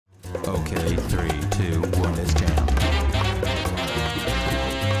Okay, 3, 2, 1, let's jam.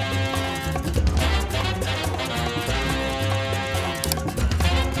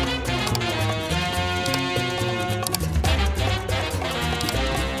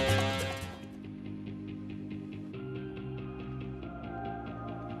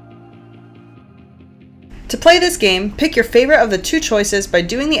 To play this game, pick your favorite of the two choices by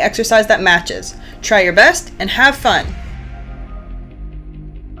doing the exercise that matches. Try your best and have fun.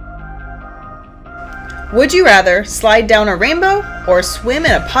 Would you rather slide down a rainbow or swim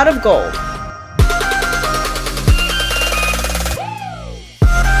in a pot of gold?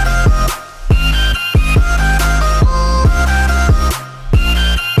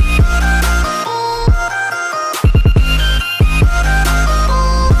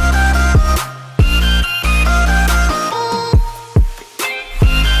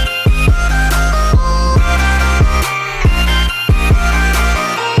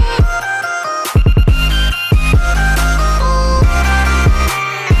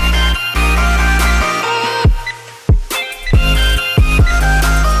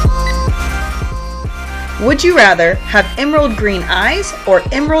 Would you rather have emerald green eyes or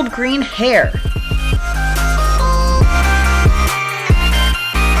emerald green hair?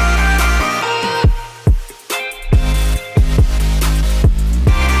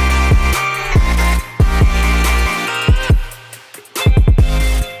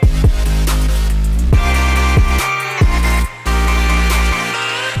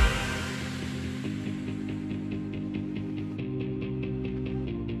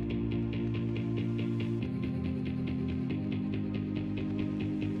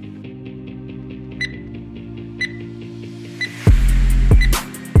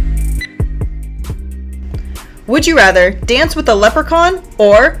 Would you rather dance with a leprechaun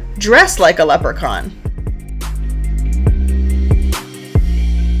or dress like a leprechaun?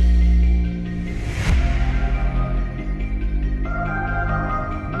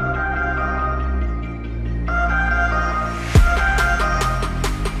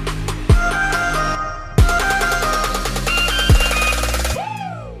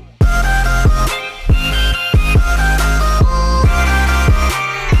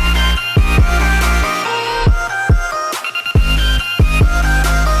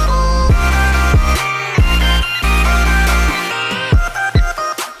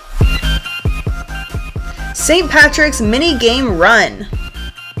 St. Patrick's mini game run.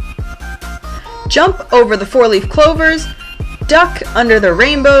 Jump over the 4-leaf clovers, duck under the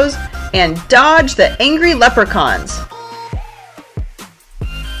rainbows, and dodge the angry leprechauns.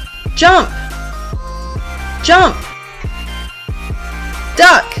 Jump! Jump!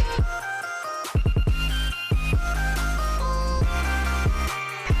 Duck!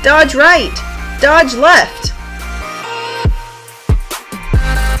 Dodge right! Dodge left!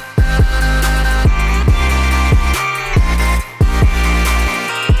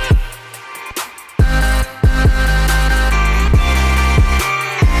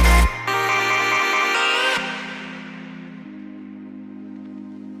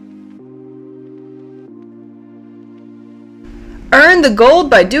 Earn the gold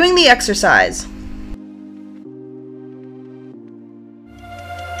by doing the exercise.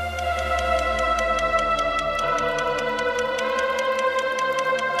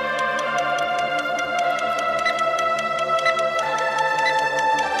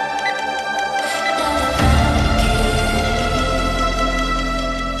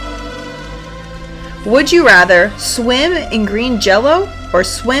 Would you rather swim in green Jell-O or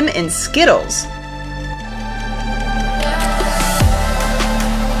swim in Skittles?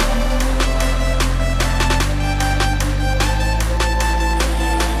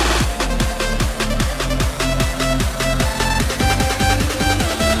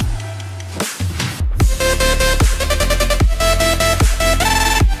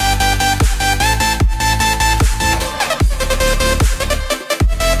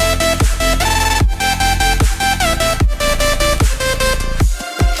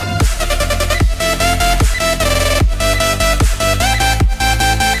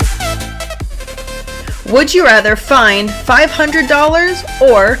 Would you rather find $500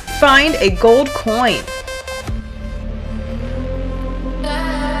 or find a gold coin?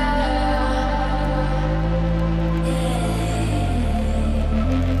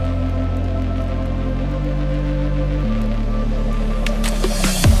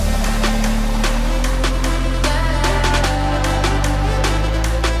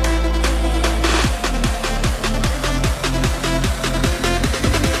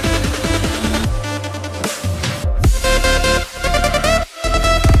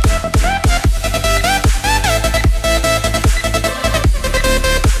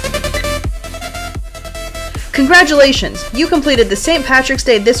 Congratulations! You completed the St. Patrick's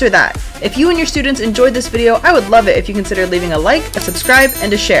Day This or That. If you and your students enjoyed this video, I would love it if you consider leaving a like, a subscribe,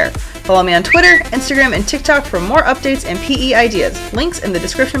 and a share. Follow me on Twitter, Instagram, and TikTok for more updates and PE ideas. Links in the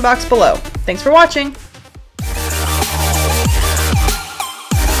description box below. Thanks for watching!